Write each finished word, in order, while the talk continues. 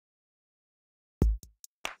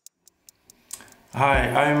Hi,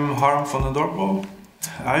 I'm Harm van den Dorpel.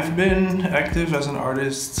 I've been active as an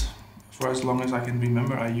artist for as long as I can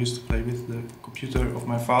remember. I used to play with the computer of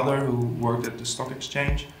my father, who worked at the stock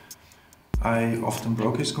exchange. I often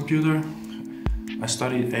broke his computer. I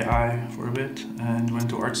studied AI for a bit and went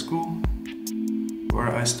to art school,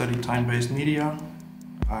 where I studied time-based media.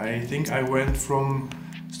 I think I went from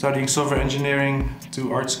studying software engineering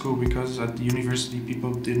to art school because at the university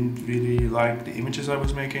people didn't really like the images I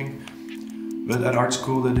was making. But at art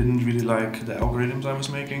school they didn't really like the algorithms I was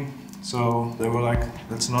making. So they were like,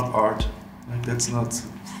 that's not art. Like, that's not,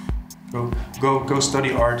 go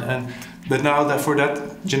study art. But now that for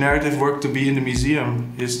that generative work to be in the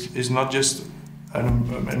museum is not just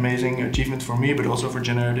an amazing achievement for me, but also for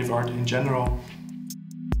generative art in general.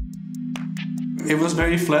 It was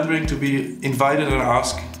very flattering to be invited and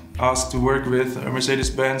asked to work with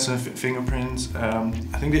Mercedes-Benz and Fingerprints.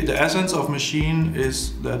 I think the essence of Maschine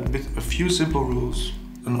is that with a few simple rules,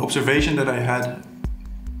 an observation that I had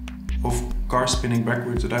of cars spinning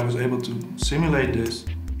backwards, that I was able to simulate this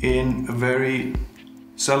in a very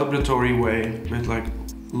celebratory way with like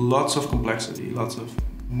lots of complexity, lots of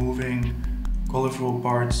moving, colorful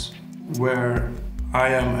parts, where I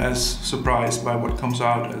am as surprised by what comes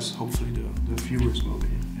out as hopefully the viewers will be.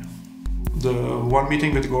 Yeah. The one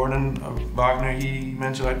meeting with Gordon Wagner, he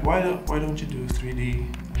mentioned like, why don't you do 3D?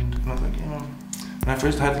 And I was like, and I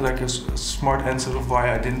first had like a smart answer of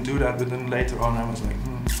why I didn't do that, but then later on I was like,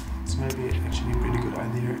 it's maybe actually a pretty good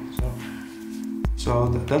idea. So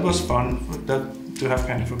that was fun, to have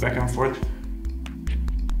kind of a back and forth.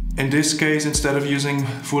 In this case, instead of using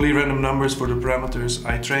fully random numbers for the parameters,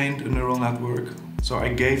 I trained a neural network. So I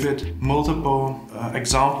gave it multiple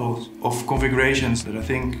examples of configurations that I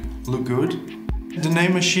think look good. The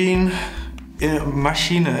name Maschine,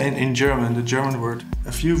 Maschine in German, the German word.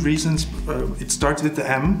 A few reasons. It starts with the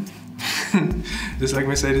M, just like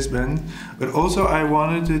Mercedes-Benz. But also I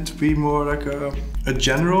wanted it to be more like a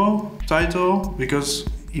general title, because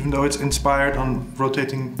even though it's inspired on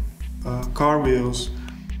rotating car wheels,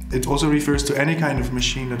 it also refers to any kind of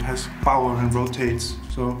machine that has power and rotates.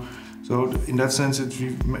 So in that sense,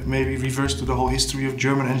 it maybe refers to the whole history of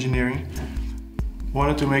German engineering.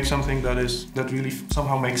 Wanted to make something that really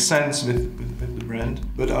somehow makes sense with the brand.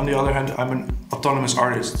 But on the other hand, I'm an autonomous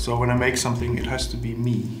artist, so when I make something, it has to be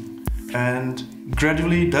me. And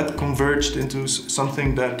gradually that converged into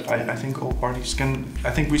something that I think all parties can. I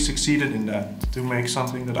think we succeeded in that, to make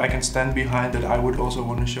something that I can stand behind, that I would also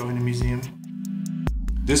want to show in a museum.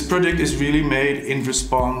 This project is really made in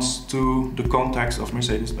response to the context of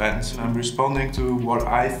Mercedes-Benz. I'm responding to what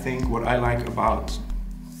I think, what I like about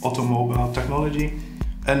automobile technology.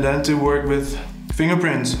 And then to work with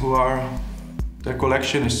Fingerprints, their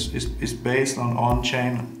collection is based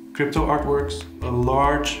on-chain crypto artworks, a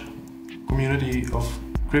large community of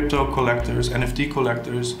crypto collectors, NFT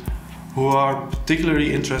collectors, who are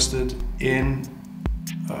particularly interested in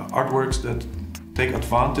artworks that take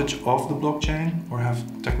advantage of the blockchain or have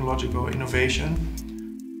technological innovation.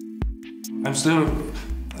 I'm still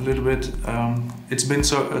a little bit, it's been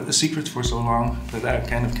a secret for so long that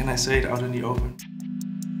can I say it out in the open?